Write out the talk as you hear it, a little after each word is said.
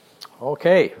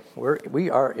Okay, we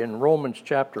are in Romans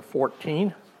chapter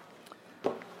 14,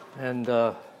 and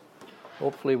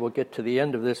hopefully we'll get to the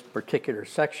end of this particular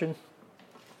section.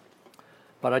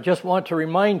 But I just want to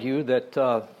remind you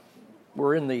that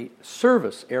we're in the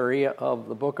service area of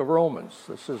the book of Romans.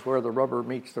 This is where the rubber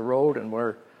meets the road and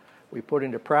where we put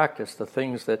into practice the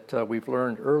things that we've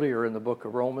learned earlier in the book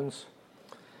of Romans.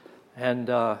 And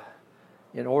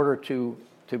in order to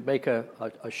make a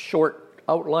short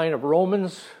outline of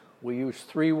Romans, we use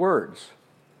three words.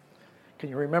 Can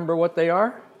you remember what they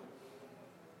are?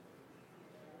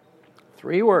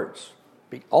 Three words.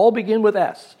 All begin with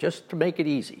S, just to make it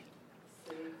easy.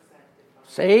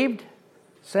 Saved,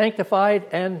 sanctified,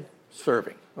 and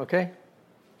serving. Okay?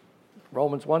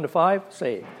 Romans 1 to 5,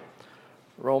 saved.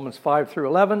 Romans 5 through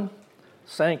 11,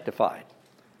 sanctified,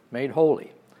 made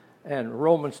holy. And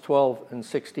Romans 12 and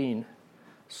 16,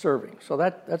 serving. So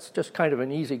that's just kind of an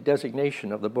easy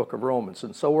designation of the book of Romans.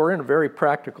 And so we're in a very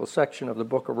practical section of the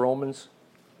book of Romans.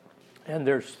 And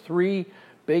there's three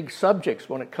big subjects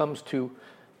when it comes to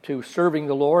serving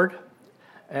the Lord.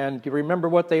 And do you remember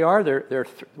what they are?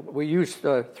 We use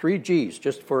three G's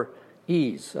just for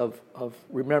ease of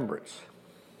remembrance.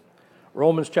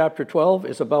 Romans chapter 12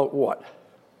 is about what?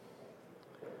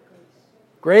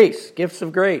 Grace, gifts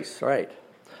of grace, right.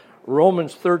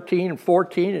 Romans 13 and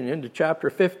 14 and into chapter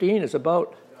 15 is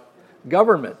about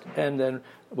government. And then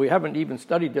we haven't even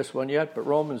studied this one yet, but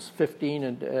Romans 15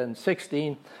 and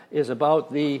 16 is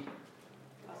about the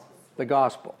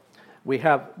gospel. We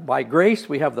have, by grace,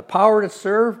 we have the power to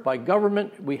serve. By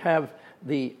government, we have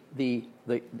the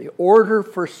order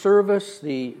for service,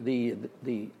 the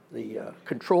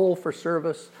control for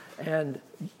service, and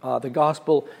the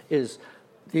gospel is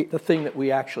the thing that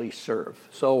we actually serve.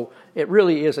 So it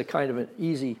really is a kind of an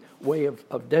easy way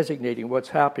of designating what's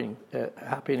happening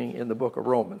in the book of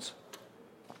Romans.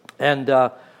 And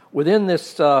within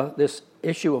this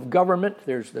issue of government,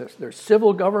 there's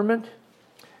civil government,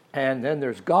 and then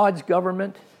there's God's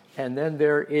government, and then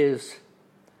there is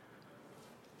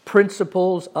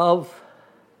principles of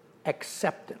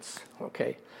acceptance.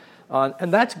 Okay,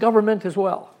 and that's government as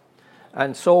well.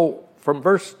 And so from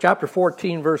chapter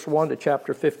 14, verse 1 to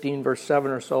chapter 15, verse 7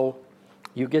 or so,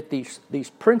 you get these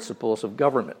principles of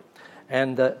government.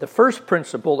 And the first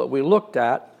principle that we looked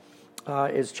at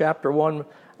is chapter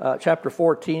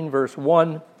 14, verse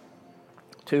 1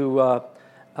 to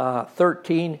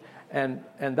 13. And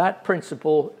that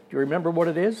principle, do you remember what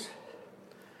it is?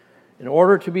 In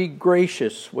order to be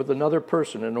gracious with another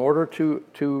person, in order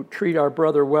to treat our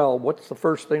brother well, what's the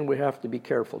first thing we have to be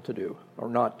careful to do or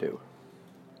not do?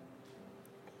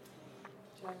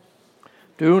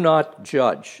 Do not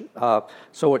judge.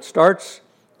 So it starts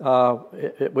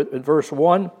in verse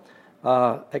 1,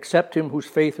 accept him whose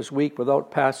faith is weak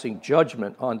without passing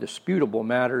judgment on disputable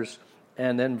matters.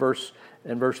 And then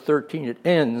in verse 13 it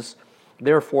ends,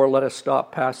 therefore let us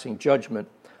stop passing judgment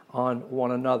on one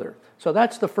another. So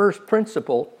that's the first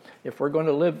principle. If we're going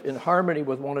to live in harmony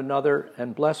with one another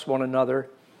and bless one another,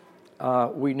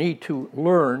 we need to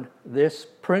learn this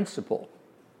principle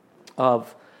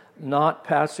of not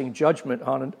passing judgment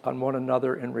on one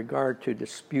another in regard to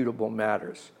disputable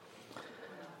matters.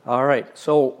 All right,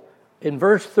 so in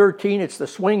verse 13, it's the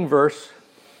swing verse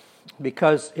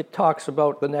because it talks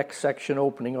about the next section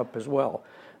opening up as well.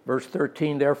 Verse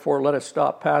 13, therefore let us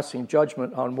stop passing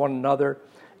judgment on one another.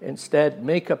 Instead,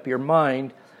 make up your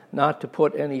mind not to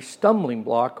put any stumbling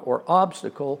block or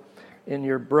obstacle in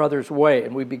your brother's way.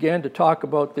 And we began to talk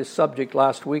about this subject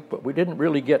last week, but we didn't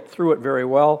really get through it very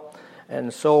well.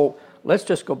 And so let's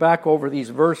just go back over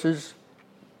these verses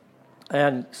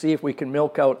and see if we can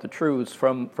milk out the truths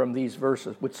from these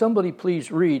verses. Would somebody please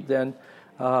read then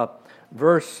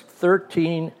verse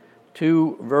 13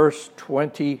 to verse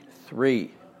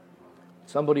 23?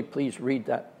 Somebody please read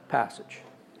that passage.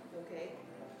 Okay.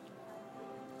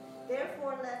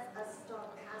 Therefore let us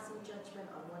stop passing judgment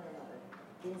on one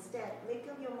another. Instead, make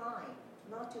up your mind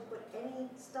not to put any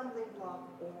stumbling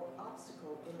block or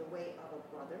obstacle in the way of a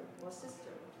brother or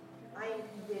sister. I am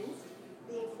convinced,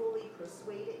 being fully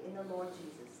persuaded in the Lord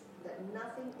Jesus, that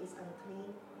nothing is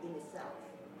unclean in itself.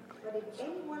 But if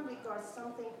anyone regards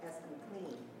something as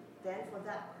unclean, then for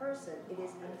that person it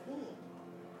is unclean.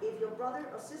 If your brother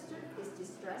or sister is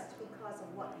distressed because of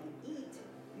what you eat,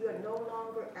 you are no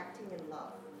longer acting in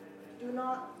love. Do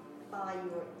not by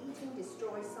your eating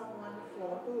destroy someone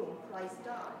for whom Christ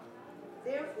died.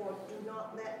 Therefore, do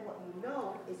not let what you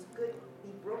know is good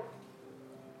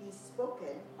be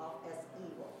spoken of as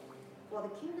evil. For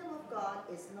the kingdom of God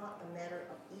is not a matter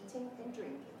of eating and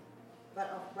drinking,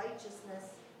 but of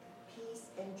righteousness,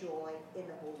 peace, and joy in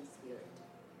the Holy Spirit.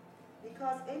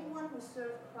 because anyone who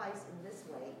serves Christ in this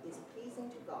way is pleasing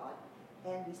to God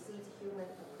and receives human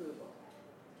approval.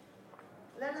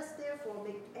 Let us therefore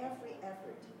make every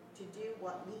effort to do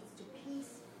what leads to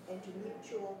peace and to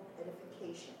mutual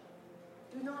edification.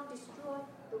 Do not destroy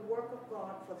the work of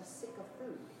God for the sake of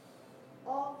food.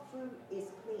 All food is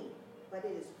clean, but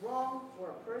it is wrong for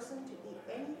a person to eat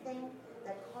anything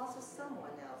that causes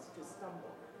someone else to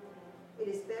stumble. It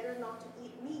is better not to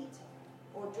eat meat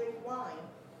or drink wine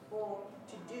or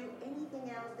to do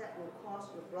anything else that will cause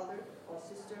your brother or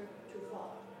sister to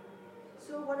fall.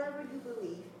 So whatever you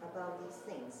believe about these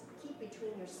things, keep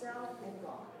between yourself and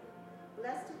God.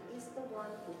 Blessed is the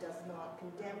one who does not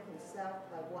condemn himself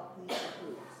by what he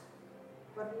approves.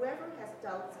 But whoever has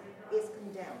doubts is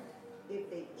condemned if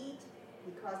they eat,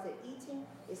 because the eating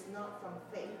is not from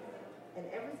faith, and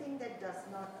everything that does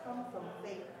not come from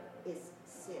faith is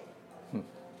sin. I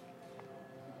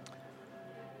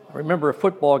remember a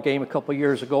football game a couple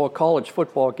years ago, a college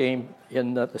football game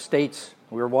in the States.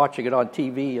 We were watching it on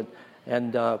TV,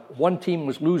 and one team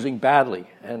was losing badly,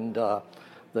 and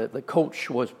the coach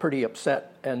was pretty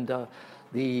upset, and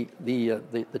the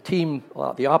team,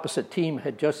 the opposite team,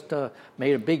 had just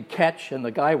made a big catch, and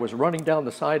the guy was running down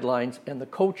the sidelines, and the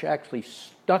coach actually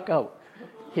stuck out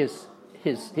his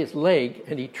leg,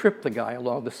 and he tripped the guy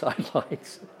along the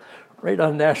sidelines, right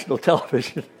on national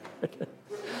television.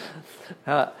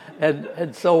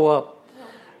 And so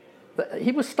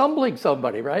he was stumbling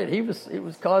somebody, right? He was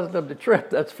causing them to trip,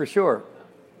 that's for sure.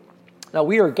 Now,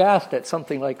 we are aghast at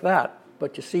something like that,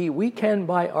 but you see, we can,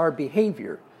 by our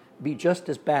behavior, be just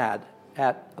as bad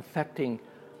at affecting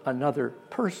another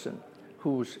person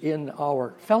who's in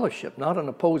our fellowship, not an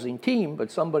opposing team,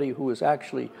 but somebody who is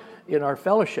actually in our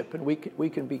fellowship, and we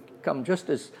can become just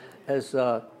as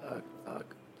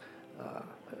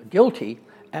guilty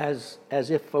as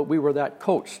if we were that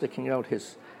coach sticking out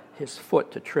his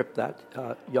foot to trip that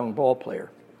young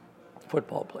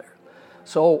football player.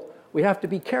 So we have to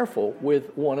be careful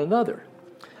with one another.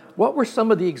 What were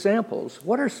some of the examples?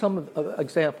 What are some of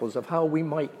examples of how we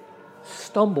might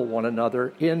stumble one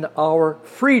another in our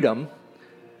freedom?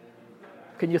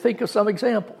 Can you think of some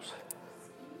examples?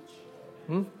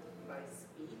 By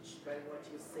speech, by what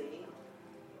you say.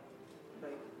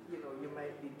 Like, you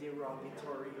might be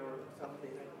derogatory or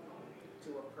something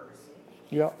to a person.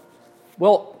 Yeah.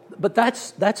 Well, but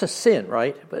that's a sin,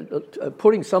 right? But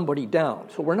putting somebody down.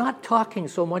 So we're not talking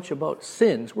so much about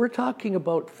sins. We're talking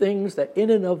about things that in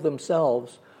and of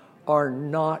themselves are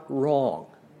not wrong.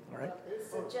 All right?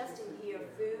 It's suggesting here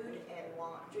food and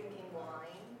drinking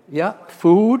wine. Yeah,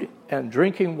 food and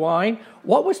drinking wine.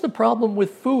 What was the problem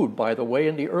with food, by the way,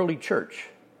 in the early church?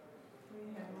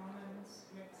 You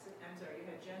had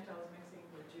Gentiles mixing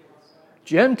with Jews.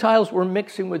 Gentiles were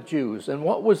mixing with Jews. And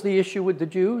what was the issue with the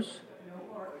Jews? No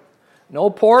pork. No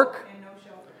pork. And no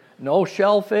shellfish. No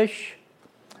shellfish.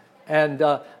 And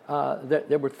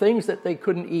there were things that they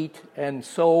couldn't eat, and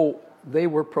so they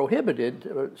were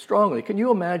prohibited strongly. Can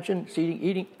you imagine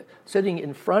sitting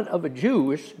in front of a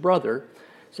Jewish brother,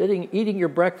 eating your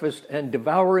breakfast and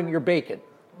devouring your bacon?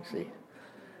 You see,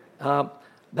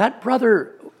 that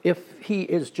brother, if he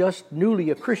is just newly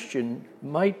a Christian,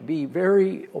 might be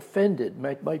very offended,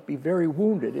 might be very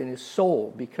wounded in his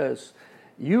soul, because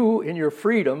you, in your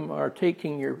freedom, are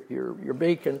taking your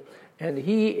bacon, and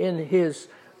he, in his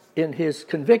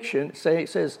conviction,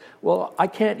 says, "Well, I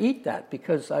can't eat that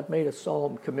because I've made a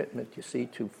solemn commitment, you see,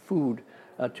 to food,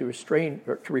 to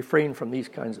refrain from these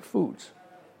kinds of foods."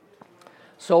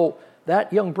 So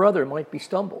that young brother might be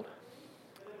stumbled,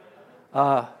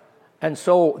 and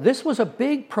so this was a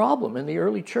big problem in the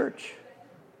early church.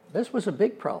 This was a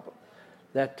big problem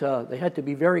that they had to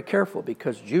be very careful,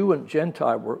 because Jew and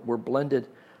Gentile were blended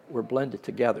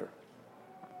together.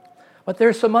 But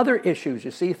there's some other issues, you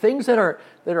see, things that are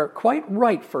quite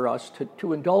right for us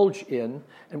to indulge in.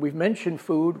 And we've mentioned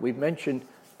food, we've mentioned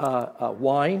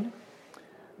wine.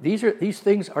 These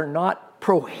things are not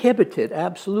prohibited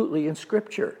absolutely in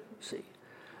Scripture, see.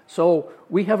 So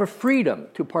we have a freedom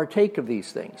to partake of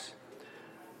these things.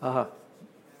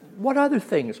 What other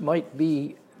things might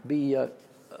be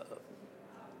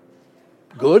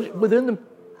good within them?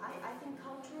 I think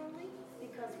culturally,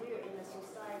 because we are in a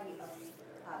society of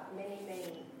many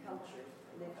cultures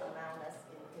live around us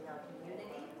in our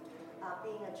community.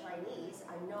 Being a Chinese,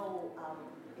 I know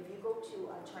if you go to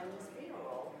a Chinese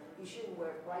funeral, you shouldn't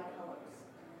wear bright colors.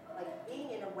 Like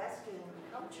being in a Western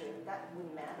culture, that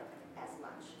wouldn't matter as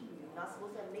much. You're not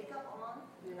supposed to have makeup on.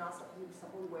 You're supposed to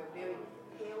wear very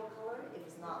pale color. If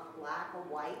it's not black or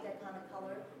white, that kind of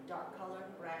color, dark color,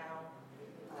 brown.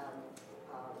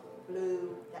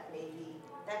 Blue, that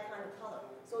kind of color.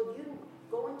 So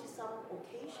go into some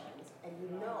occasions and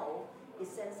you know is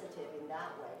sensitive in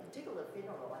that way, particularly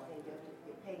funeral, I think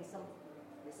you're paying some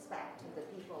respect to the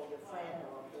people, your friend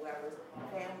or whoever's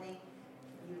family.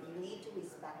 You need to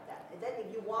respect that. And then if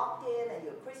you walked in and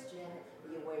you're Christian,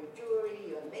 you wear jewelry,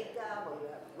 you have makeup, or you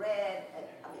have red, and,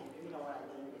 I mean, you know what I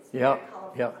mean? It's very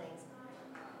colorful things.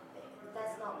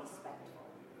 That's not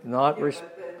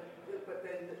respectful. But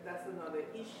then that's another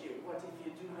issue. What if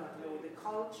you do not know the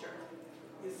culture?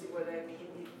 You see what I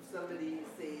mean? If somebody,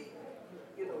 say,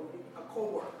 a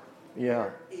co-worker,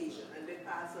 they're Asian, and they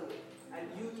pass away, and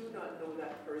you do not know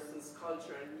that person's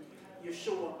culture, and you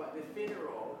show up at the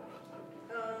funeral,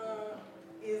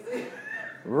 is it?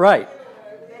 Right.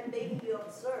 Then maybe you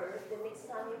observe, the next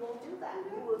time you won't do that.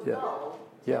 You will know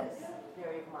this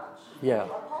very much. Yeah.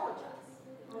 Apologize.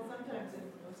 Well, sometimes in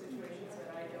those situations that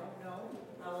I don't know,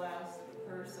 I'll ask the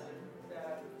person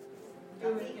that Be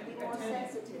more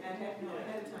sensitive.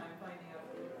 ahead of time, finding out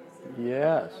is there.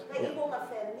 Yes. But it won't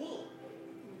offend me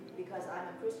because I'm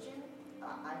a Christian.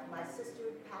 My sister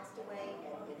passed away,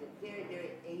 and with a very,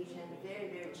 very Asian, very,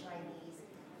 very Chinese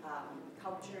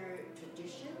culture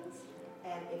traditions.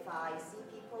 And if I see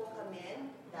people come in,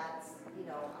 that's, I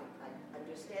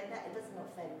understand that. It doesn't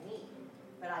offend me,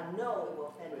 but I know it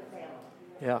will offend the family.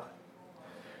 Yeah.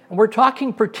 And we're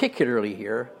talking particularly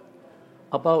here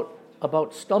about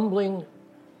stumbling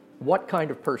what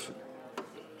kind of person?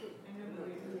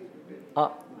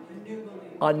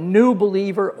 A new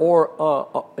believer,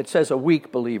 or it says a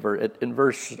weak believer in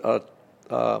verse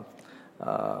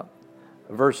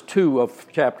 2 of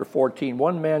chapter 14.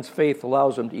 One man's faith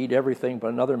allows him to eat everything, but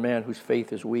another man whose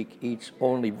faith is weak eats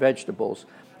only vegetables.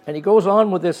 And he goes on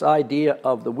with this idea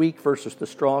of the weak versus the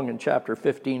strong in chapter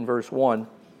 15, verse 1.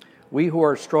 We who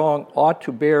are strong ought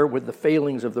to bear with the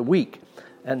failings of the weak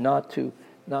and not to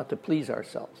please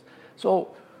ourselves. So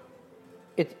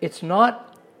it's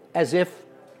not as if,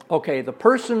 okay, the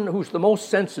person who's the most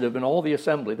sensitive in all the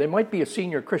assembly, they might be a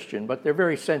senior Christian, but they're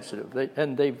very sensitive.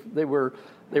 They were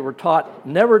taught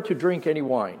never to drink any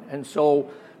wine. And so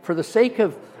for the sake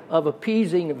of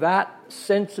appeasing that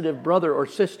sensitive brother or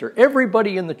sister,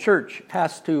 everybody in the church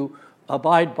has to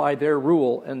abide by their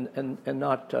rule and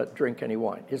not drink any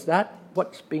wine. Is that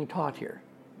what's being taught here?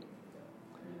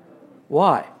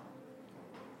 Why?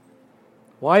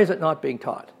 Why is it not being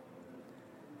taught?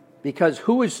 Because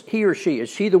who is he or she? Is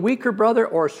she the weaker brother,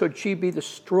 or should she be the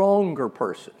stronger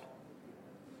person?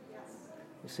 Yes.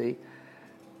 You see?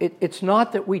 It's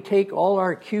not that we take all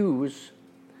our cues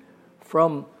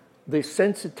from the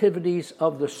sensitivities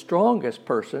of the strongest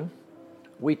person.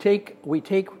 We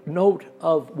take note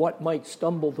of what might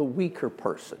stumble the weaker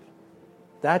person.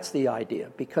 That's the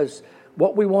idea. Because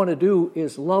what we want to do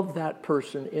is love that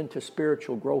person into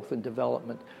spiritual growth and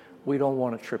development. We don't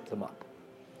want to trip them up.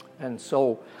 And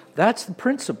so that's the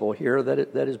principle here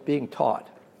that is being taught.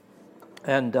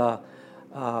 And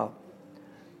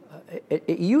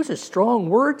it uses strong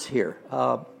words here.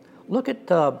 Look at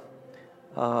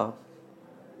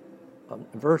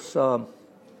verse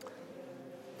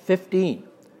 15.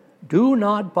 Do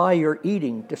not by your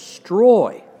eating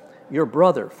destroy your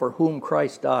brother for whom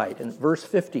Christ died. And verse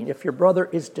 15, if your brother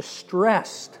is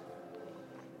distressed.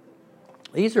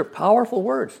 These are powerful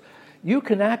words. You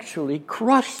can actually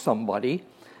crush somebody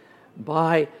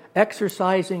by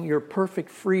exercising your perfect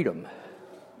freedom.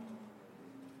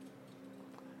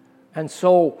 And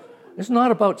so it's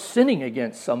not about sinning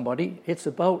against somebody. It's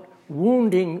about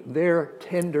wounding their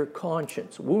tender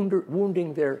conscience,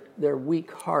 wounding their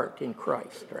weak heart in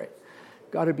Christ. Right?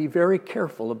 Got to be very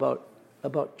careful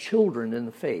about children in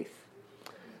the faith,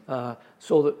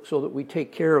 so that we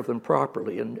take care of them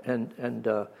properly and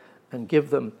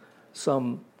give them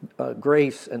some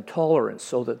grace and tolerance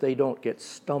so that they don't get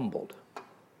stumbled.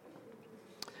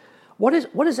 What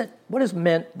is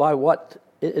meant by what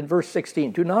in verse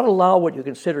 16? Do not allow what you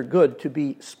consider good to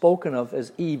be spoken of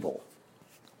as evil.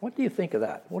 What do you think of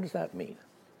that? What does that mean?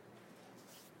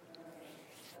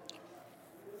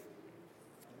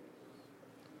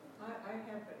 I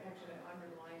have actually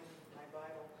underlined my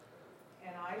Bible,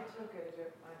 and I took it as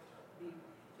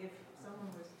if someone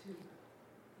was to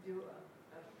do a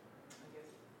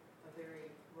very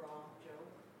raw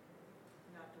joke,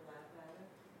 not to laugh at it.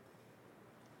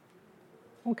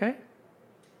 Okay.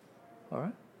 All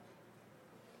right.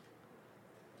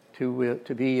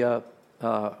 To be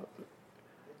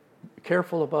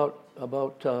careful about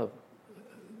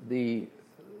the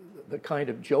kind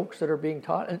of jokes that are being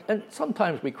taught, and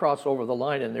sometimes we cross over the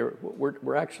line, and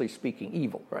we're actually speaking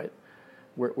evil, right?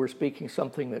 We're speaking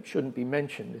something that shouldn't be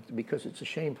mentioned because it's a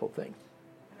shameful thing.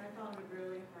 And I found it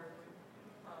really hard when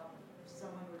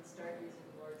someone would start using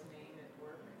the Lord's name at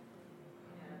work.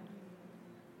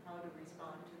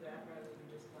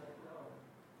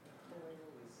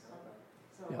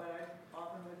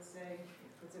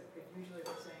 usually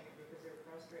they're saying it because they're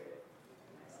frustrated.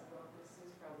 And I said, well, this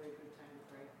is probably a good time to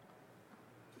pray.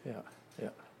 Yeah,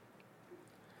 yeah.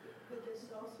 But this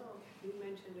also, you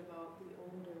mentioned about the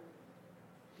older,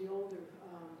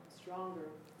 stronger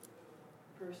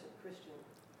person, Christian.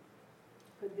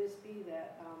 Could this be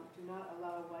that do not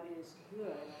allow what is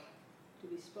good to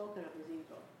be spoken of as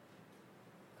evil?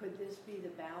 Could this be the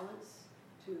balance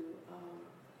to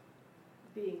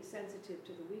being sensitive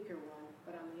to the weaker one,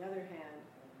 but on the other hand,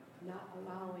 not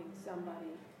allowing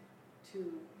somebody to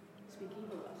speak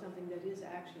evil of something that is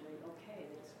actually okay,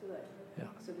 that's good? Yeah.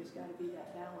 So there's got to be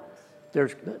that balance.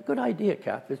 There's good idea,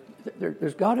 Kath.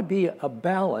 There's got to be a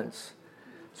balance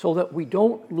so that we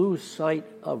don't lose sight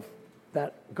of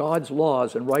that God's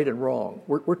laws and right and wrong.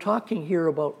 We're talking here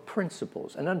about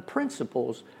principles. And on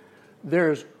principles,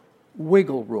 there's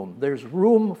wiggle room. There's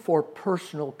room for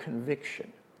personal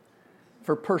conviction,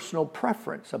 for personal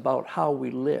preference about how we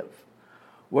live.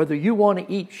 Whether you want to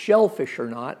eat shellfish or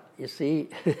not, you see,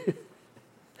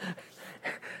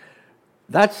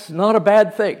 that's not a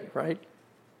bad thing, right?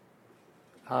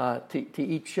 To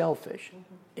eat shellfish.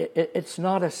 It's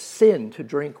not a sin to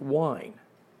drink wine.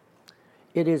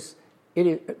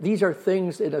 These are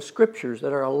things in the scriptures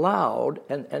that are allowed,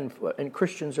 and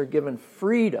Christians are given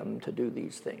freedom to do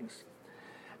these things.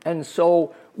 And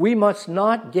so we must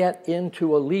not get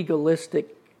into a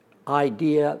legalistic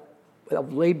idea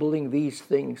of labeling these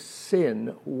things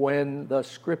sin when the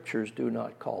scriptures do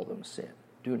not call them sin.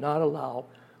 Do not allow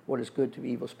what is good to be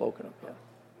evil spoken of. Yeah.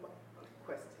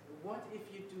 Question. What if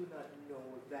you do not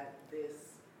know that this,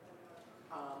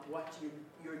 what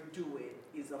you're doing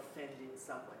is offending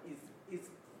someone, is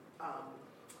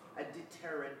a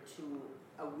deterrent to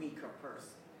a weaker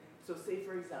person? So say,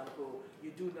 for example,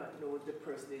 you do not know the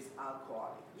person is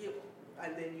alcoholic,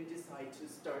 and then you decide to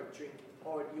start drinking,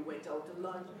 or you went out to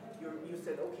lunch, you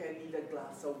said, okay, I need a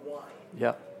glass of wine.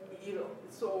 Yeah.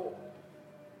 So,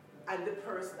 and the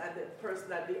person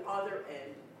at the other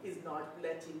end is not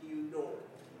letting you know,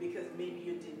 because maybe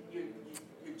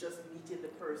you're just meeting the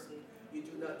person, you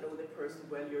do not know the person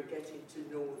well, you're getting to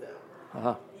know them.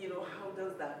 Uh-huh. How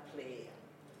does that play?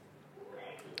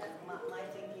 That's my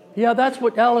thinking. Yeah, that's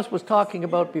what Alice was talking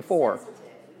about before. Sensitive.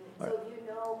 Right.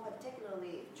 So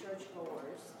particularly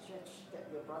churchgoers,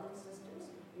 your brothers and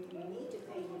sisters, you need to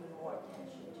pay even more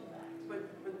attention to that. But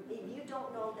If you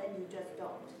don't know, then you just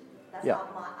don't. That's Yeah.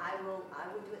 not I will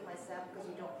do it myself because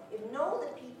you don't. If you know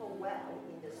the people well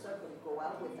in the circle, you go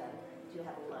out with them to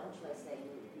have a lunch. Let's say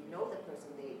you know the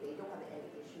person, they don't have any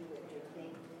issue with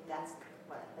drinking. That's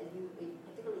what. But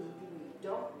particularly if you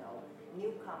don't know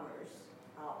newcomers.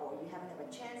 Or you haven't had a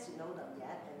chance to know them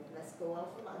yet, and let's go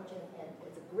out for lunch, and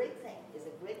it's a great thing. It's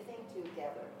a great thing to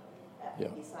gather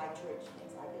beside church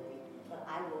things, I believe. But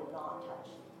I will not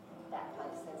touch that kind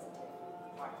of sensitive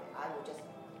part of it. I will just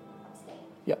abstain.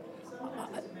 Yeah. Sometimes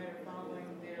it's a matter of following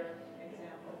their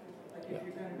example. Like if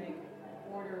you're going to make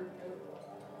order,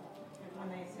 and when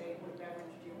they say, what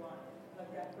beverage do you want, let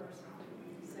that person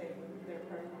say what their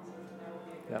preferences, and that will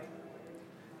be a good thing.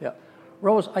 Yeah.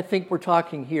 Rose, I think we're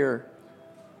talking here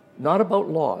not about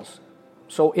laws.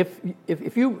 So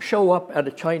if you show up at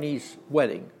a Chinese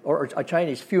wedding or a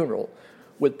Chinese funeral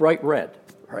with bright red,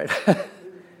 right?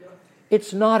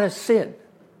 It's not a sin.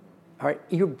 All right,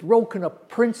 you've broken a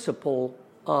principle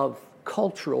of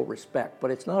cultural respect,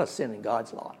 but it's not a sin in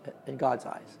God's law, in God's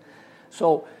eyes.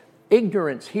 So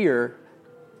ignorance here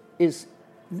is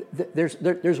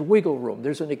there's wiggle room.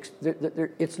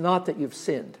 It's not that you've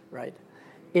sinned, right?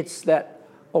 It's that,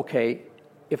 okay,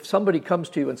 if somebody comes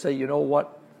to you and say, you know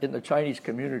what, in the Chinese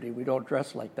community, we don't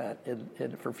dress like that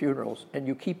for funerals, and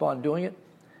you keep on doing it,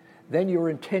 then you're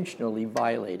intentionally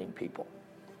violating people.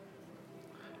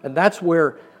 And that's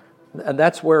where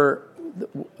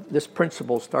this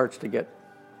principle starts to get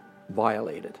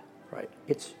violated, right?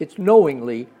 It's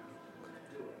knowingly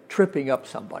tripping up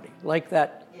somebody, like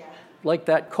that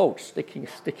coach sticking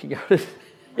out.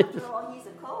 After all, he's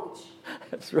a coach.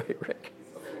 That's right, Rick.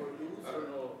 I don't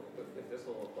know if this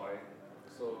will apply.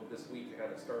 So this week I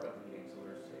had a startup meeting, so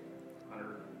there's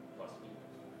 100 plus people.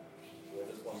 So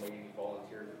this one lady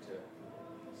volunteered to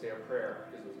say a prayer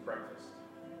because it was breakfast.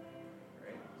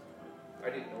 Right? I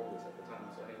didn't know this at the time,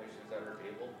 so anyway, she was at her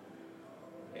table,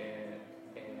 and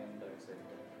I said,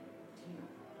 Tina,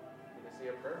 did I say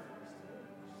a prayer for us today?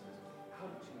 She says, how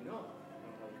did you know? And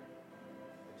I'm like,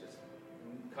 I just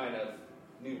kind of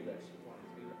knew that she wanted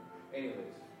to do that.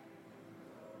 Anyways,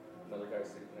 another guy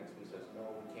sitting next to me says,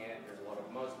 no, we can't. There's a lot of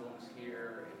Muslims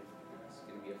here, and it's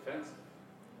going to be offensive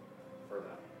for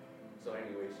them. So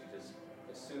anyway, she just,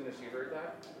 as soon as she heard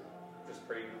that, just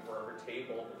prayed for her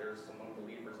table. But there's some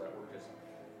unbelievers that were just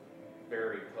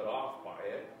very put off by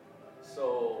it.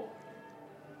 So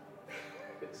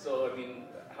I mean,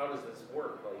 how does this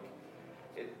work? Like,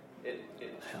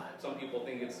 some people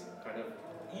think it's kind of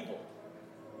evil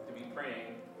to be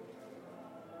praying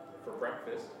for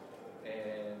breakfast,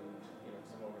 and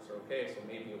some of us are okay. So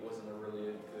maybe it wasn't a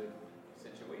really good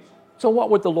situation. So what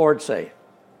would the Lord say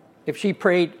if she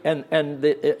prayed and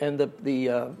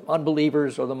the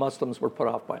unbelievers or the Muslims were put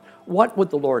off by it? What would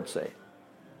the Lord say?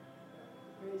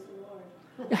 Praise the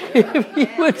Lord. If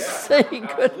he would say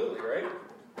good. Absolutely, right?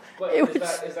 But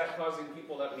is that causing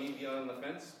people that may be on the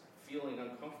fence feeling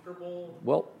uncomfortable?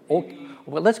 Well,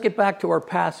 let's get back to our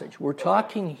passage. We're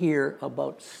talking here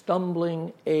about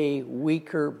stumbling a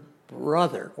weaker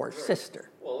brother or sister.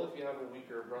 Well, if you have a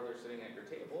weaker brother sitting at your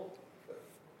table,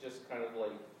 just kind of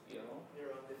like,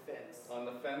 You're on the fence. on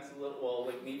the fence a little, well,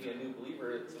 like maybe a new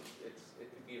believer, it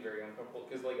could be very uncomfortable,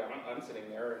 because like I'm sitting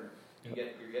there and you're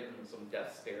getting some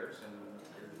death stares,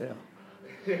 and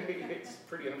it's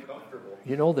pretty uncomfortable.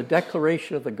 The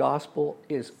declaration of the gospel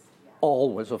is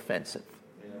always offensive.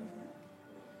 Yeah.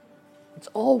 It's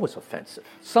always offensive.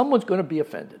 Someone's going to be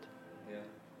offended. Yeah.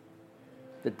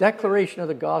 The declaration of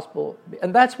the gospel,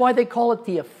 and that's why they call it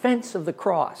the offense of the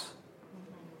cross.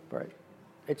 Right?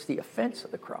 It's the offense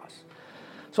of the cross.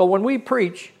 So when we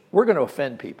preach, we're going to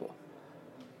offend people.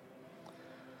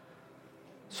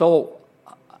 So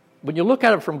when you look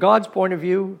at it from God's point of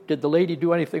view, did the lady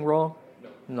do anything wrong? No.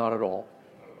 Not at all.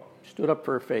 Stood up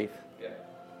for her faith. Yeah.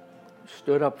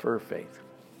 Stood up for her faith.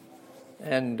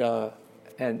 And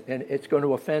it's going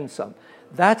to offend some.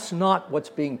 That's not what's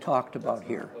being talked about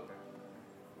here. Okay.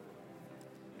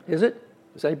 Is it?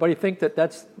 Does anybody think that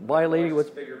that's violating what's...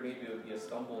 what's... I figured maybe it would be a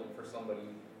stumbling for somebody,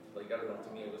 like, I don't know,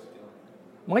 to me it was,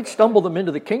 Might stumble them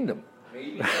into the kingdom.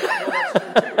 maybe. Well, that's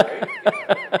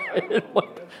true too, right?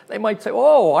 They might say,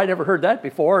 oh, I never heard that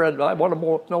before, and I want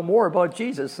to know more about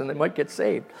Jesus, and they might get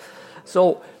saved.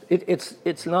 So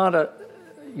it's not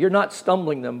you're not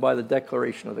stumbling them by the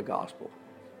declaration of the gospel.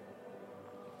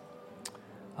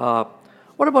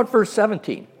 What about verse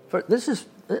 17?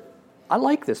 I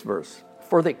like this verse.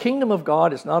 For the kingdom of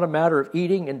God is not a matter of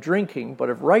eating and drinking, but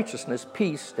of righteousness,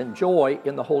 peace, and joy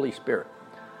in the Holy Spirit.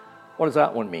 What does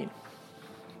that one mean?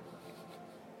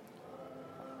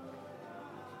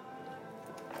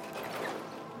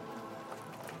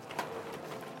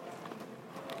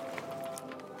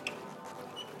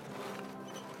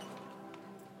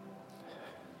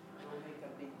 Don't make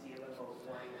a big deal about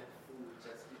wine and food,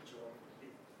 just enjoy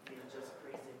in just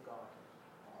praising God.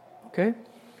 Okay. It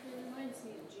reminds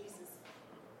me of Jesus,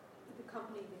 the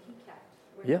company that he kept.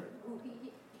 Yeah.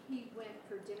 He went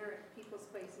for dinner at people's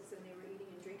places, and they were eating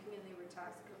and drinking, and they were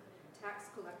tax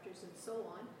collectors and so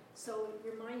on. So it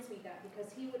reminds me that,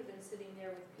 because he would have been sitting there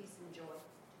with peace and joy.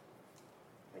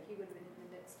 Like he would have been in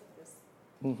the midst of this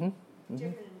different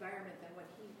environment than what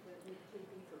would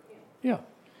be for him. Yeah.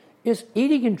 Is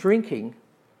eating and drinking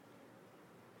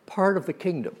part of the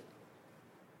kingdom?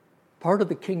 Part of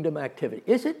the kingdom activity?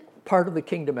 Is it part of the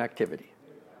kingdom activity?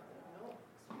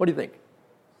 What do you think?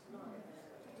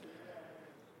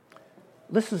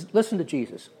 Listen to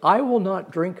Jesus. I will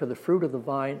not drink of the fruit of the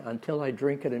vine until I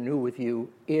drink it anew with you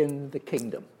in the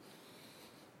kingdom.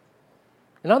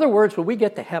 In other words, when we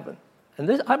get to heaven,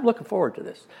 and I'm looking forward to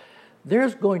this,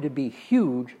 there's going to be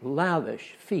huge,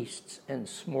 lavish feasts and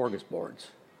smorgasbords.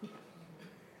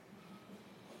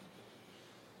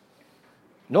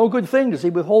 No good thing does he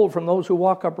withhold from those who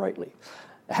walk uprightly.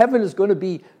 Heaven is going to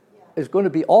be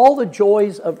all the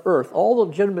joys of earth, all the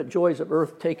legitimate joys of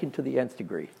earth taken to the nth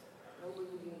degree.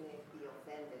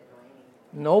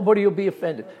 Nobody will be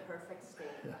offended.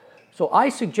 So I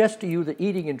suggest to you that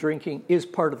eating and drinking is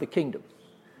part of the kingdom.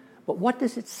 But what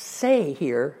does it say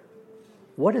here?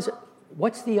 What is it?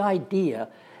 What's the idea?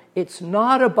 It's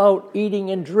not about eating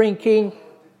and drinking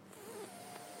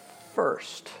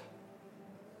first.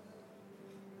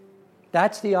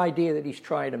 That's the idea that he's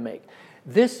trying to make.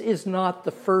 This is not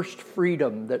the first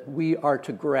freedom that we are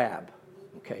to grab.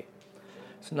 Okay?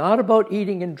 It's not about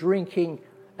eating and drinking,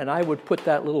 and I would put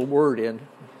that little word in,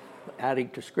 adding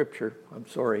to Scripture, I'm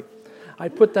sorry.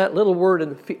 I'd put that little word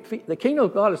in. The kingdom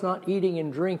of God is not eating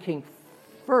and drinking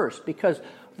first, because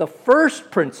the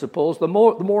first principles, the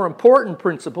more important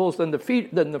principles than the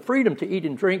freedom to eat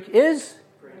and drink is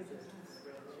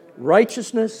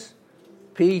righteousness,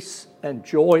 peace, and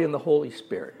joy in the Holy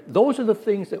Spirit. Those are the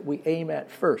things that we aim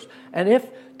at first. And if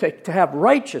to have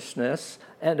righteousness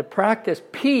and to practice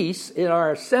peace in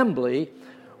our assembly,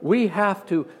 we have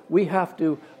to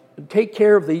take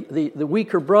care of the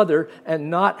weaker brother and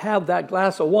not have that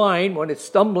glass of wine when it's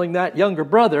stumbling that younger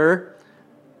brother,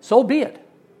 so be it.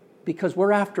 because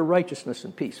we're after righteousness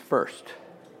and peace first.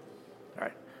 All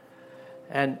right.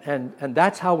 And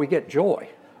that's how we get joy.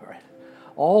 All right.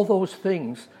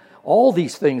 All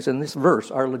these things in this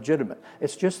verse are legitimate.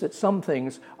 It's just that some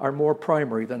things are more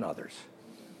primary than others.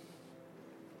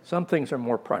 Some things are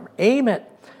more primary. Aim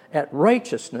at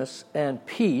righteousness and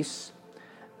peace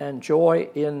and joy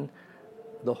in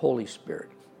the Holy Spirit.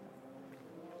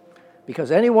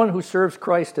 Because anyone who serves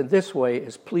Christ in this way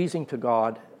is pleasing to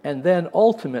God, and then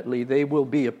ultimately they will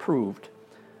be approved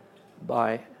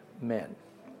by men.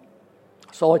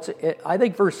 So I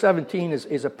think verse 17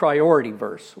 is a priority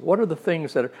verse. What are the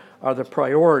things that are the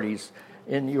priorities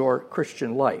in your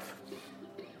Christian life?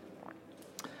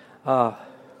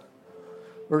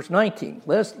 Verse 19,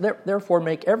 let us therefore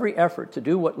make every effort to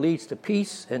do what leads to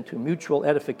peace and to mutual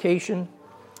edification.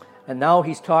 And now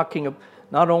he's talking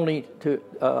not only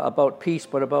about peace,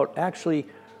 but about actually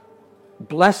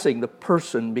blessing the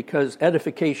person, because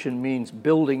edification means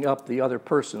building up the other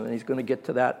person. And he's going to get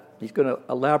to that. He's going to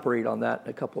elaborate on that in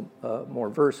a couple more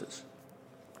verses.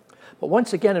 But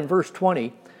once again in verse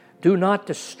 20, do not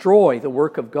destroy the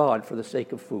work of God for the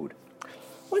sake of food.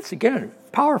 Once again,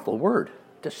 powerful word,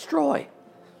 destroy.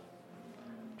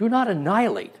 Do not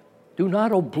annihilate. Do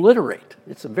not obliterate.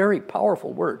 It's a very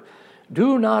powerful word.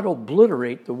 Do not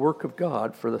obliterate the work of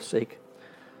God for the sake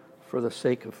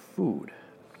of food.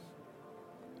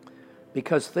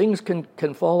 Because things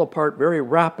can fall apart very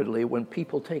rapidly when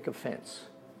people take offense,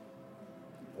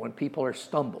 when people are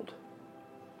stumbled.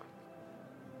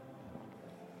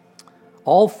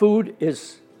 All food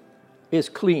is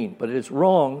clean, but it is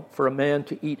wrong for a man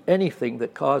to eat anything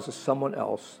that causes someone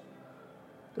else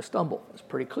to stumble. It's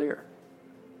pretty clear.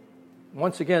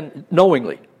 Once again,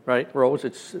 knowingly, right,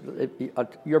 Rose?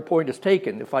 Your point is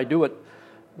taken. If I do it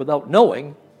without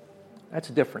knowing, that's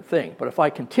a different thing. But if I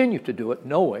continue to do it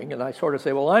knowing, and I sort of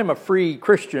say, well, I'm a free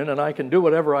Christian and I can do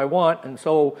whatever I want, and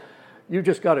so you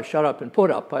just got to shut up and put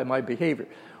up by my behavior.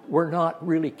 We're not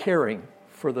really caring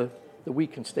for the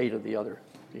weakened state of the other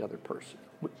person.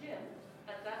 Jim,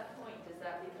 at that point, does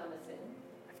that become a sin?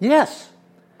 Yes.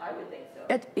 I would think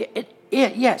so.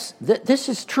 Yes, this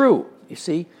is true. You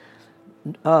see,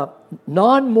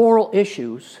 non-moral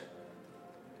issues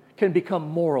can become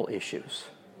moral issues.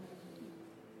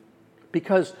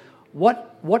 Because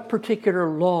what particular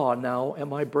law now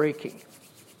am I breaking?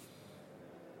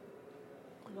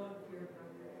 Love your brother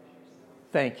as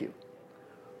yourself. Thank you.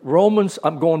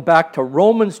 I'm going back to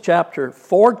Romans chapter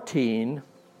 14.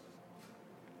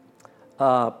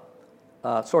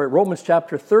 Romans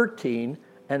chapter 13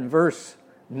 and verse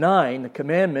 9. The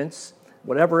commandments,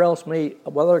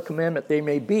 whatever commandment they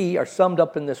may be, are summed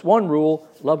up in this one rule: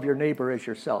 love your neighbor as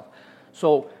yourself.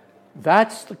 So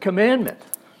that's the commandment.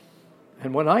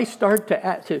 And when I start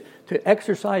to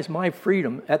exercise my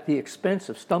freedom at the expense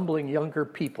of stumbling younger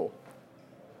people,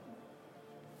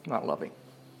 not loving.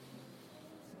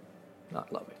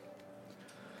 Not loving.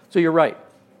 So you're right.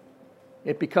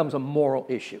 It becomes a moral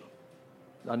issue.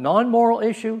 A non-moral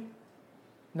issue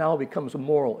now becomes a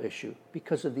moral issue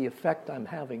because of the effect I'm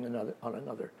having on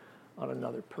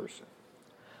another person.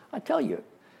 I tell you,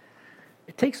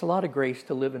 it takes a lot of grace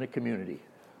to live in a community.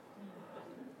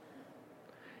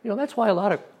 You know, that's why a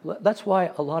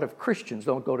lot of Christians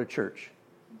don't go to church.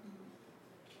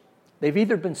 They've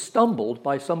either been stumbled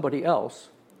by somebody else,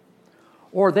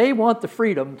 or they want the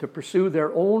freedom to pursue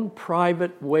their own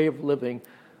private way of living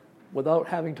without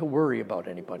having to worry about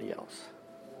anybody else.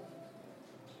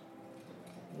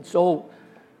 And so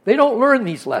they don't learn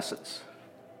these lessons.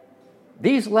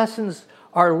 These lessons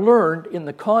are learned in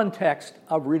the context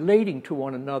of relating to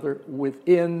one another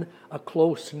within a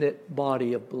close-knit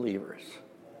body of believers.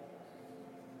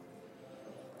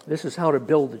 This is how to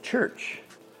build the church.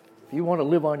 If you want to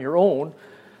live on your own,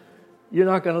 you're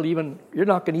not going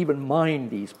to even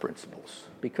mind these principles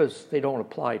because they don't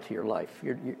apply to your life.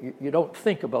 You don't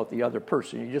think about the other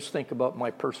person. You just think about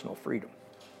my personal freedom.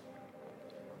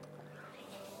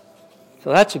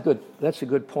 So that's a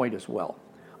good point as well.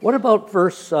 What about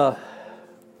verse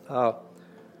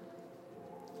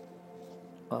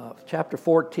chapter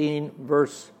 14,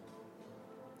 verse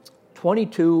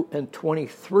 22 and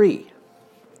 23?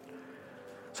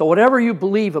 So whatever you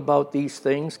believe about these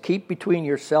things, keep between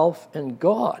yourself and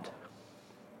God.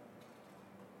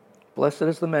 Blessed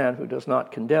is the man who does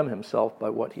not condemn himself by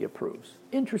what he approves.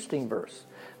 Interesting verse.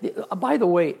 By the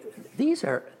way, these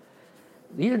are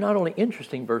not only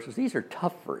interesting verses, these are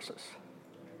tough verses.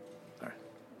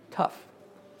 Tough.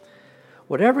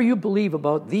 Whatever you believe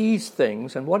about these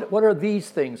things, and what are these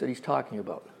things that he's talking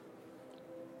about?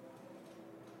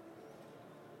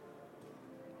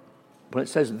 When it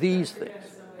says these things.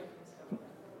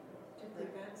 To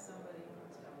prevent someone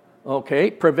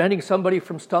Okay, preventing somebody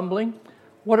from stumbling.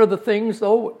 What are the things,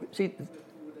 though? See,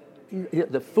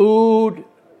 the food,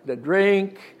 the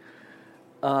drink,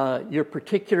 your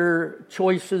particular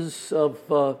choices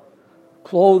of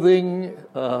clothing,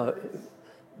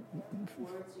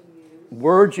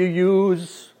 words you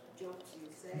use,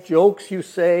 jokes you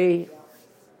say,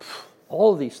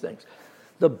 all of these things.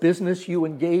 The business you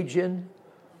engage in.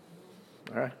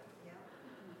 All right?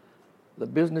 The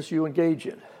business you engage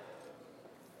in.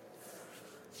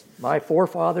 My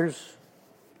forefathers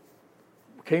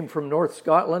came from North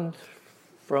Scotland,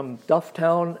 from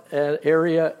Dufftown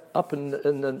area up in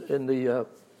the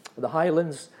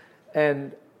Highlands,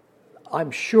 and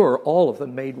I'm sure all of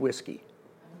them made whiskey.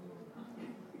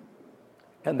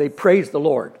 And they praised the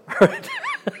Lord. Right?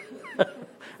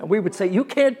 And we would say, you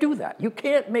can't do that. You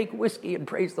can't make whiskey and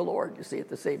praise the Lord, you see, at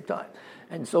the same time.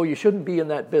 And so you shouldn't be in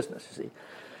that business, you see.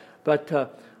 But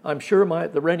I'm sure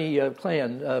the Rennie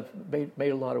clan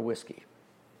made a lot of whiskey.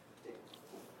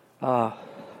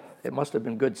 It must have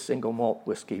been good single malt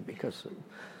whiskey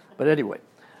but anyway,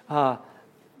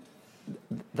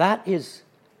 that is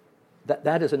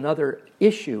another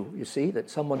issue, you see, that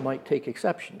someone might take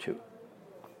exception to.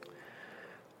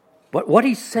 But what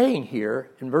he's saying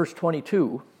here in verse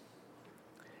 22,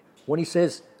 when he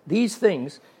says these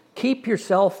things, keep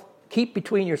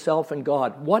between yourself and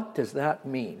God, what does that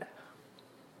mean?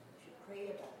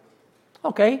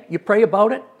 Okay, you pray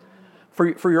about it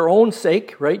for your own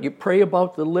sake, right? You pray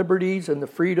about the liberties and the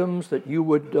freedoms that you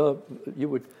would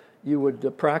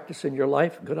practice in your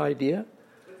life. Good idea.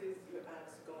 But if you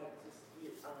ask God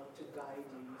to guide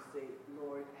you, you say,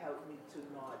 Lord, help me to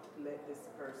not let this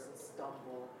person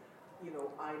stumble. You know,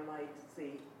 I might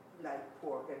say like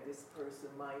pork and this person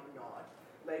might not.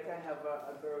 Like I have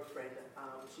a girlfriend,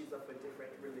 she's of a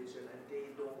different religion, and she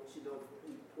don't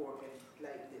eat pork and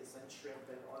like this and shrimp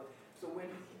and all. So when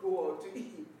we go out to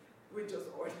eat, we just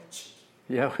order chicken.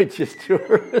 Yeah, we just do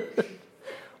it.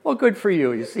 Well, good for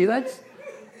you. You see, that's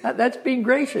being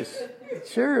gracious.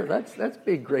 Sure, that's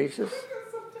being gracious.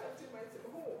 Sometimes you might say,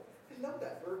 oh, I love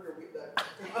that burger with that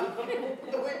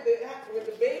with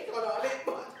the bacon on it,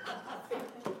 but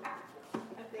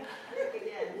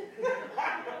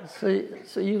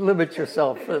So you limit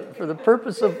yourself for the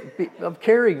purpose of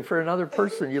caring for another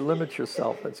person. You limit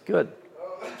yourself. That's good.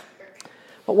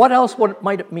 But what else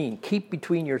might it mean? Keep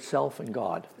between yourself and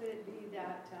God. Could it be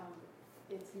that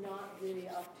it's not really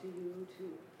up to you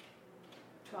to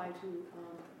try to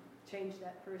change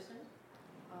that person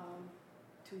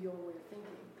to your way of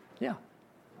thinking? Yeah.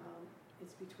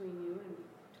 It's between you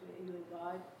and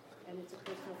God, and it's a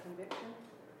personal conviction.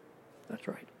 That's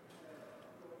right.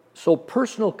 So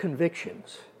personal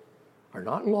convictions are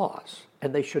not laws,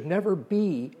 and they should never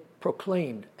be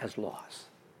proclaimed as laws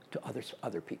to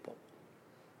other people.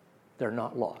 They're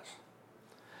not laws.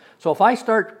 So if I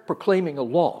start proclaiming a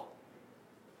law,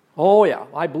 oh yeah,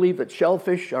 I believe that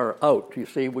shellfish are out. You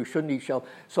see, we shouldn't eat shellfish.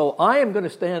 So I am going to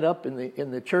stand up in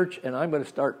the church and I'm going to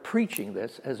start preaching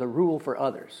this as a rule for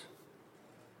others.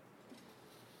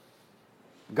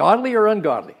 Godly or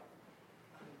ungodly?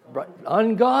 Right.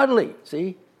 Ungodly,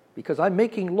 see? Because I'm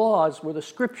making laws where the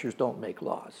scriptures don't make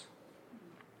laws.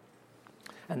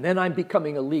 And then I'm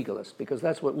becoming a legalist, because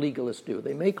that's what legalists do.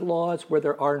 They make laws where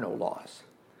there are no laws.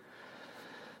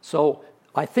 So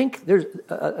I think there's,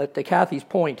 to Kathy's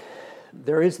point,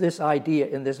 there is this idea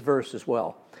in this verse as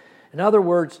well. In other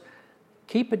words,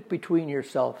 keep it between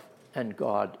yourself and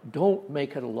God. Don't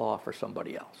make it a law for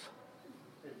somebody else.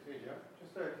 Hey, Jeff,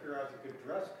 just out of curiosity, could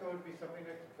dress code be something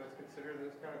that's considered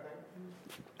this kind of thing?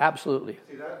 Absolutely.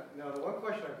 See that? Now, the one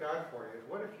question I've got for you is,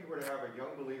 what if you were to have a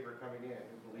young believer coming in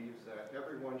who believes that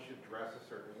everyone should dress a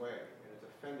certain way, and is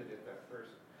offended at that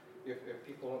person if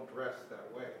people don't dress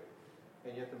that way,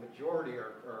 and yet the majority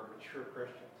are mature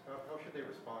Christians? How should they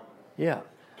respond to that? Yeah.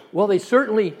 Well, they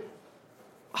certainly.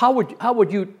 How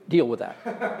would you deal with that?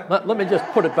 Let me just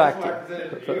put it back to you.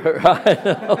 That's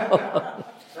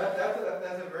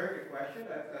a very good question.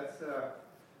 That's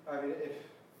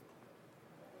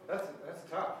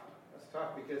tough. That's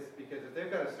tough because if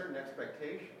they've got a certain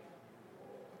expectation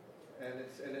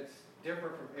and it's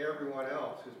different from everyone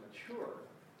else who's mature.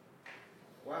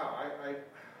 Wow, I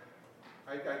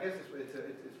guess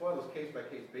it's one of those case by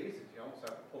case basis. You almost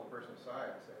have to pull a person aside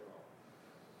and say, well,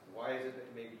 why is it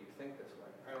that maybe you think this way?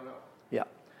 I don't know. Yeah,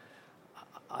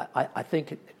 I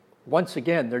think once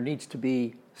again there needs to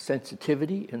be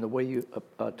sensitivity in the way you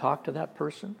talk to that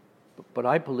person. But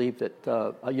I believe that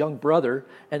a young brother,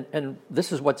 and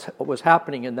this is what was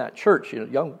happening in that church. You know,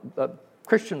 young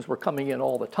Christians were coming in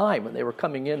all the time, and they were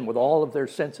coming in with all of their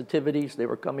sensitivities. They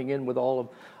were coming in with all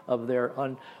of their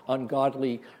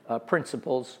ungodly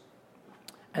principles.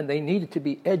 and they needed to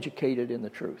be educated in the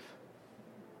truth.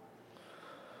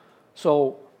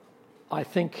 So I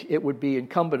think it would be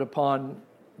incumbent upon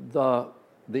the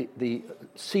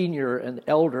senior and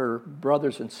elder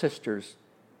brothers and sisters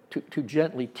to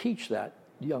gently teach that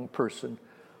young person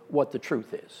what the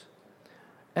truth is,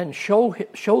 and show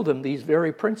them these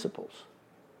very principles,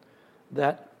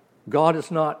 that God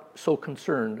is not so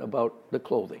concerned about the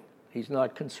clothing. He's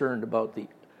not concerned about the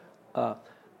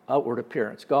outward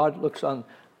appearance. Man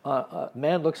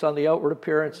looks on the outward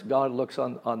appearance. God looks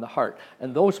on the heart,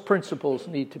 and those principles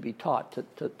need to be taught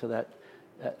to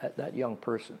that young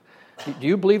person. Do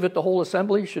you believe that the whole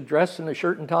assembly should dress in a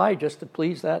shirt and tie just to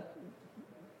please that?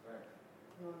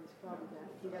 Well, it's probably that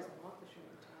he doesn't want the shirt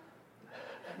and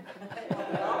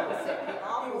tie. The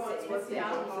opposite. What's The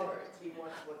opposite. heart. He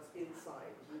wants what's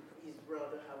inside. He'd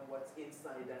rather have what's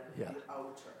inside than the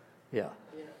outer. Yeah.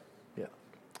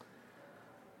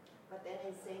 But then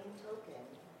in same token,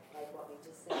 like what we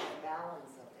just said, the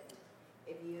balance of it.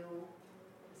 If you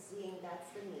seeing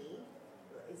that's the need,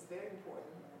 it's very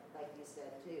important, like you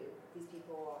said too. These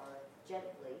people are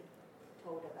gently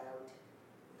told about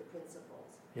the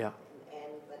principles. Yeah.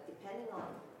 But depending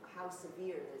on how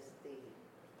severe the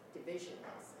division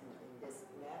is in this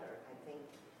matter, I think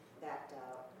that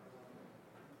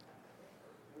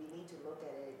we need to look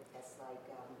at it as like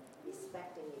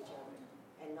respecting each other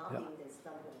and not being the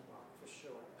stumbling block, for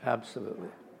sure. Absolutely.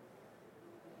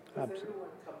 Because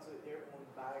everyone comes with their own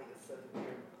bias and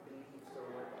their beliefs or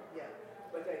whatever. Yeah.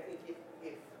 But I think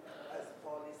if, as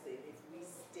Paul is saying, if we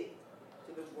stick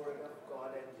to the Word of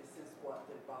God and this is what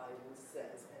the Bible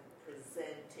says and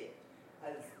present it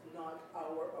as not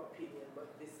our opinion,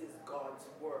 but this is God's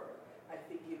Word, I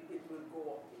think it will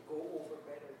go over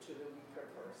better to the weaker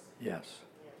person. Yes.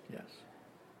 Yes.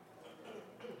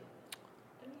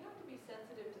 And we have to be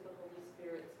sensitive to the Holy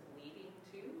Spirit's leading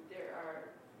too. There are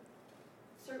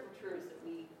certain truths that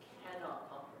we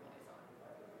cannot compromise on,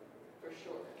 for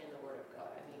sure, in the Word of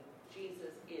God. I mean,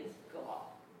 Jesus is God.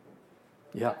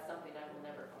 Yeah. That's something I will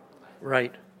never compromise on.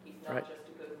 Right. He's not just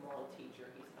a good moral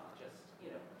teacher. He's not just,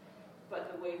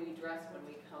 but the way we dress when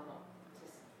we come up to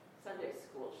Sunday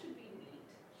school should be neat,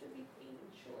 should be clean,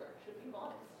 sure, should be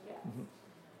modest, yes. Mm-hmm.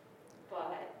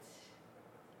 But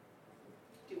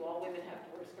do all women have to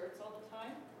wear skirts all the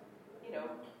time?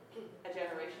 A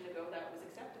generation ago that was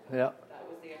acceptable. Yeah. That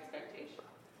was the expectation.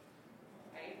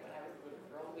 Right? When I was a little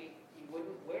girl, you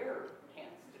wouldn't wear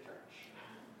pants to church.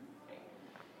 Right?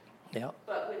 Yeah.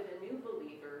 But with the new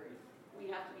believer, we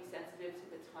have to be sensitive to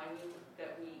the timing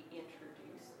that we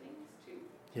introduce things to.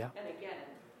 Yeah. And again,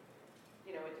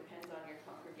 it depends on your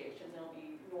congregation. There'll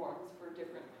be norms for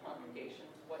different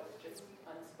congregations, what's just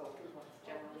unspoken, what's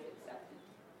generally accepted.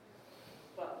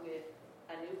 But with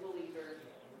a new believer,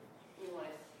 we want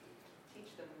to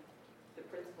teach them the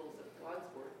principles of God's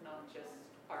Word, not just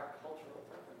our cultural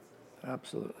preferences.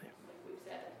 Absolutely. Like we've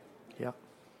said. Yeah.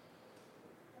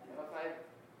 If I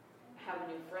have a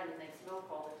new friend and they smoke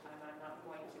all the time, I'm not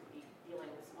going to be dealing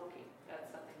with smoking. That's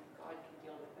something God can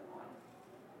deal with them on.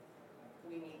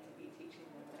 We need to be teaching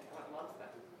them that God loves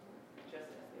them, just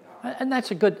as they are. And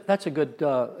that's a good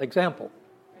example,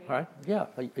 right? Yeah,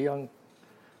 a young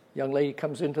lady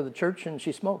comes into the church and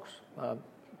she smokes.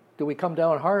 Do we come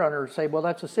down hard on her and say, well,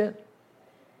 that's a sin?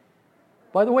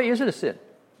 By the way, is it a sin?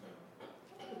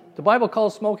 The Bible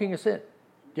calls smoking a sin.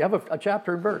 Do you have a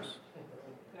chapter and verse?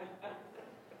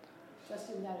 Just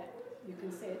in that you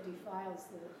can say it defiles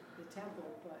the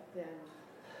temple, but then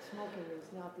smoking is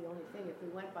not the only thing. If we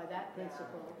went by that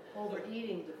principle,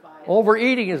 overeating defiles.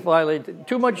 Overeating is violated.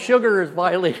 Too much sugar is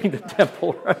violating the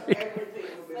temple, right?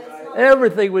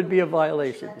 Everything would be a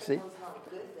violation, you see?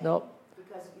 No.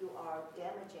 Because you are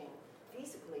damaging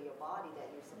physically your body that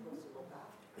you're supposed to look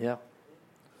after. Yeah.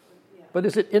 But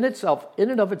is it in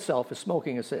and of itself, is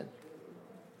smoking a sin?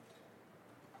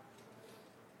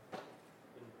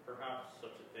 Perhaps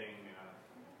such a thing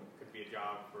could be a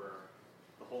job for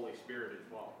the Holy Spirit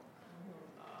as well.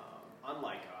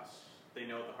 Unlike us, they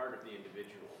know the heart of the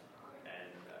individual,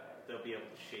 and they'll be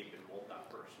able to shape and mold that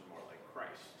person more like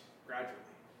Christ gradually.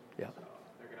 Yeah. So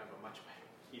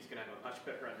he's going to have a much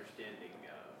better understanding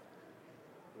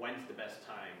when's the best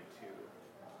time to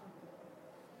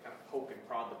kind of poke and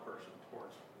prod the person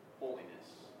towards holiness.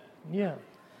 Yeah.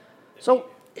 So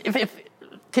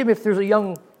if there's a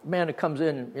young man who comes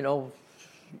in,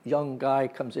 young guy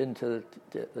comes into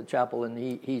the chapel and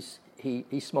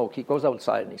he smokes. He goes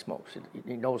outside and he smokes.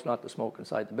 He knows not to smoke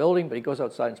inside the building, but he goes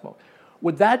outside and smokes.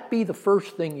 Would that be the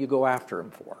first thing you go after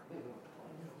him for?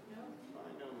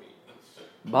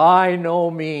 By no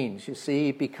means, you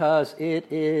see, because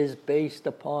it is based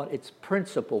upon, it's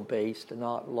principle-based,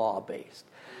 not law-based.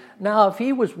 Now, if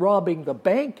he was robbing the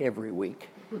bank every week,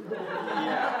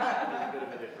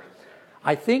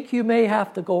 I think you may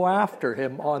have to go after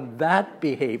him on that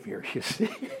behavior, you see.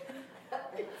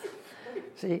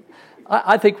 See,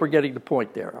 I think we're getting the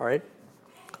point there, all right?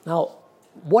 Now,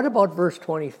 what about verse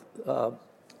 20?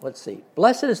 Let's see.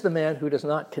 Blessed is the man who does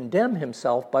not condemn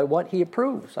himself by what he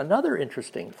approves. Another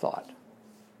interesting thought.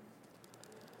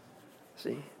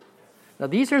 See? Now,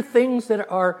 these are things that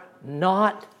are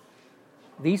not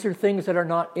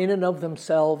in and of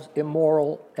themselves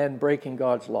immoral and breaking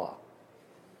God's law.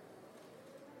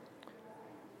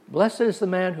 Blessed is the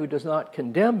man who does not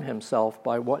condemn himself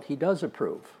by what he does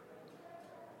approve.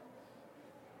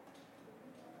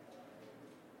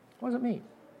 What does it mean?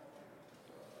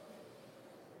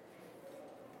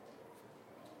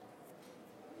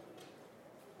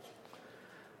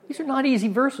 These are not easy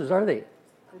verses, are they?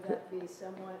 Would that be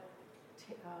someone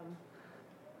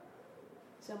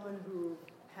who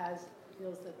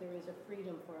feels that there is a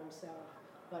freedom for himself,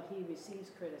 but he receives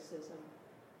criticism,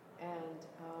 and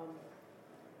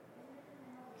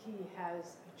he has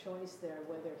a choice there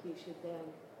whether he should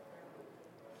then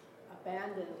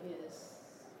abandon his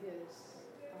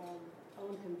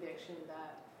own conviction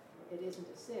that it isn't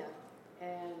a sin,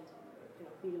 and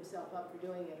beat himself up for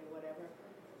doing it or whatever,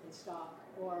 and stop,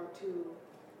 or to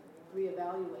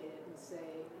reevaluate it and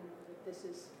say, that this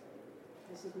is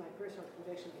my personal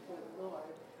conviction before the Lord.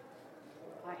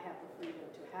 I have the freedom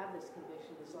to have this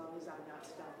conviction as long as I'm not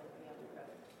stumbling the other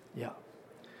brother.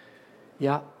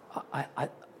 Yeah. I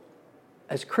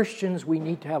as Christians, we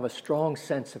need to have a strong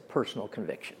sense of personal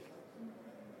conviction.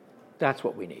 That's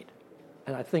what we need.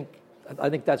 And I think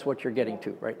that's what you're getting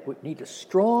to, right? We need a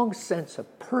strong sense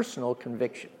of personal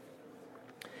conviction.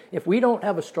 If we don't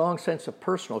have a strong sense of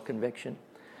personal conviction,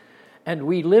 and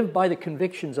we live by the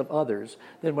convictions of others,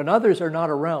 then when others are not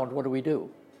around, what do?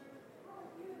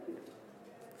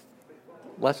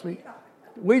 Leslie?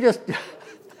 We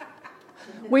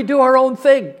do our own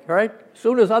thing, right? As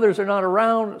soon as others are not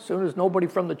around, as soon as nobody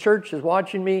from the church is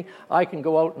watching me, I can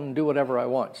go out and do whatever I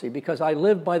want, see, because I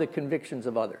live by the convictions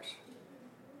of others.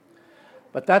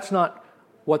 But that's not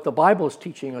what the Bible is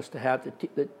teaching us to have.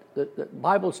 The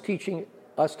Bible is teaching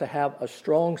us to have a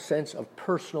strong sense of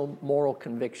personal moral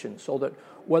conviction so that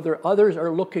whether others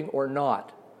are looking or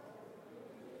not,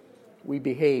 we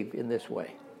behave in this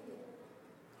way.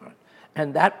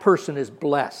 And that person is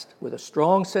blessed with a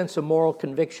strong sense of moral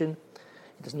conviction.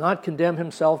 He does not condemn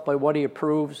himself by what he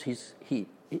approves. He's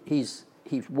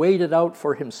weighed it out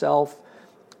for himself,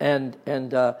 and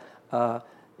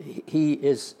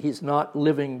he's not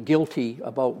living guilty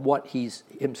about what he's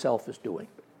himself is doing.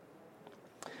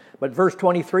 But verse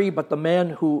 23, but the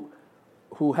man who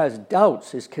has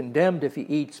doubts is condemned if he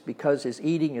eats, because his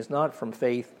eating is not from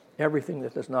faith. Everything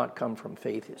that does not come from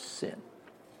faith is sin.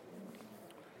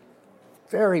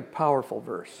 Very powerful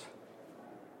verse.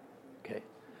 Okay.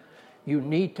 You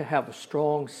need to have a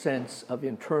strong sense of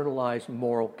internalized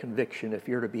moral conviction if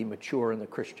you're to be mature in the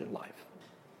Christian life.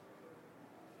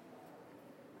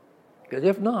 Because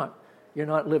if not, you're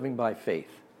not living by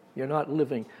faith. You're not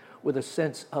living with a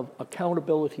sense of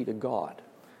accountability to God.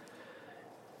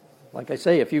 Like I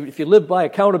say, if you live by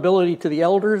accountability to the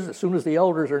elders, as soon as the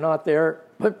elders are not there,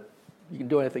 you can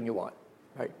do anything you want.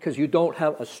 Right? Because you don't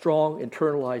have a strong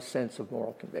internalized sense of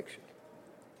moral conviction.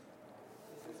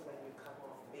 This is when you come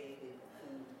off baby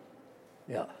food.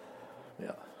 Yeah.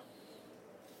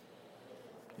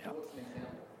 What's an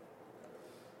example?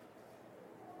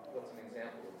 What's an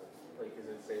example of this? Like,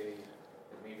 is it say,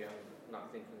 maybe I'm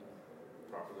not thinking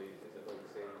properly, is it like,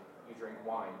 say, you drink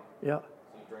wine? Yeah. So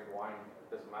you drink wine,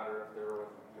 doesn't matter if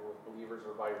you're with believers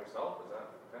or by yourself? Is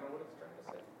that kind of what it's trying to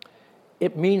say?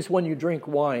 It means when you drink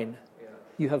wine,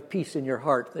 you have peace in your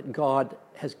heart that God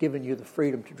has given you the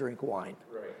freedom to drink wine.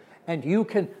 Right. And you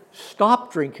can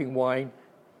stop drinking wine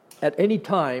at any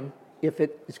time if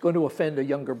it's going to offend a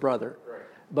younger brother. Right.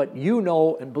 But you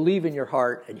know and believe in your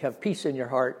heart and you have peace in your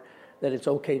heart that it's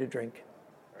okay to drink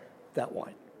that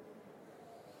wine.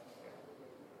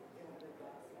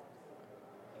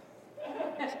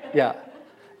 Yeah.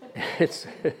 It's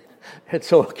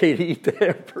okay to eat the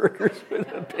hamburgers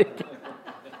with a bacon.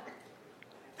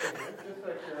 Just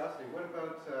out of curiosity, what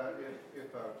about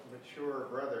if a mature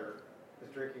brother is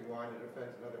drinking wine and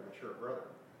offends another mature brother?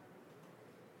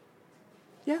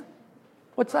 Yeah.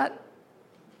 What's that?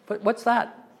 But what's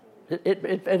that?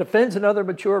 It offends another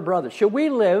mature brother. Should we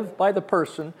live by the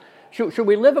person? Should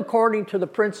we live according to the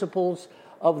principles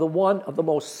of the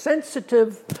most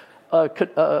sensitive,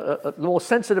 the most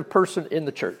sensitive person in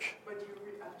the church? But you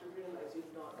have to realize you're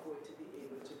not going to be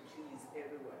able to please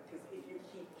everyone. Because if you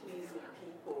keep pleasing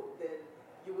people, then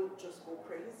you will just go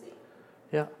crazy.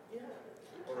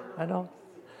 I know.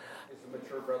 Is the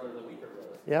mature brother the weaker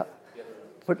brother? Yeah.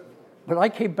 But I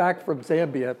came back from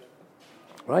Zambia.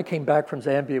 When I came back from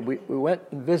Zambia, we went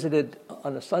and visited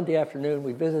on a Sunday afternoon.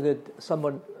 We visited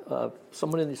someone.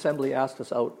 Someone in the assembly asked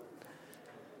us out,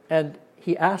 and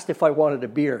he asked if I wanted a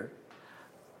beer.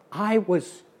 I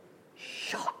was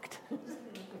shocked.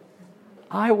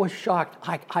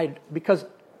 Because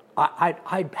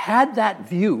I had that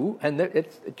view, and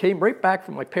it came right back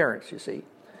from my parents, you see.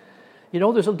 You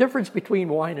know, there's a difference between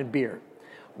wine and beer.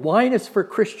 Wine is for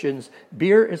Christians,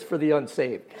 beer is for the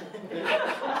unsaved.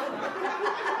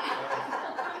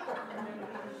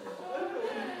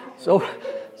 So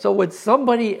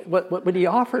when he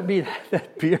offered me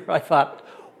that beer, I thought,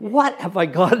 what have I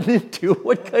gotten into?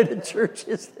 What kind of church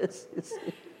is this?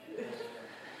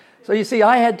 So you see,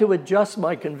 I had to adjust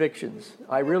my convictions.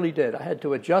 I really did. I had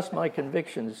to adjust my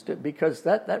convictions because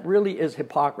that really is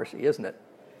hypocrisy, isn't it?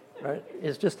 Right?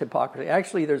 It's just hypocrisy.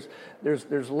 Actually,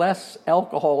 there's less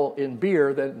alcohol in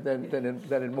beer than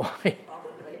in wine.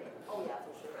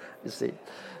 You see,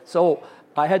 so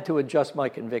I had to adjust my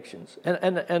convictions,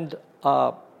 and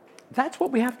that's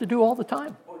what we have to do all the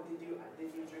time.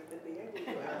 Did you drink the beer? Did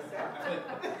you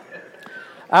accept?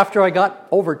 After I got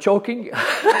over choking.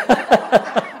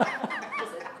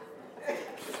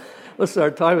 Listen, our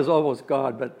time is almost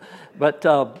gone, but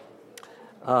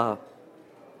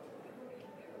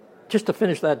just to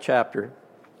finish that chapter,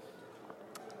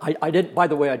 I didn't. By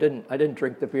the way, I didn't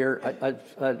drink the beer.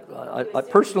 I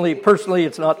personally,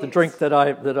 it's not the drink that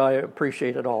I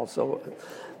appreciate at all. So,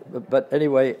 but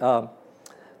anyway,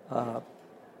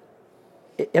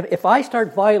 if I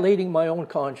start violating my own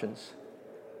conscience,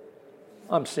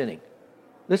 I'm sinning.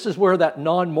 This is where that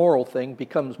non-moral thing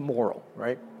becomes moral,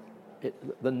 right?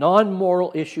 The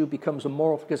non-moral issue becomes a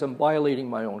moral because I'm violating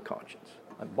my own conscience.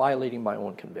 I'm violating my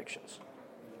own convictions.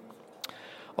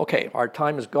 Okay, our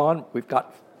time is gone.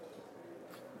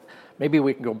 Maybe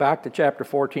we can go back to chapter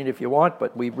 14 if you want,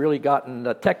 but we've really gotten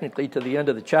technically to the end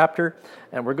of the chapter,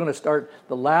 and we're going to start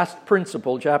the last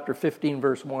principle, chapter 15,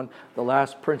 verse 1, the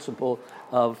last principle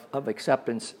of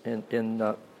acceptance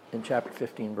in chapter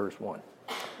 15, verse 1.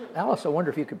 Alice, I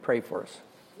wonder if you could pray for us.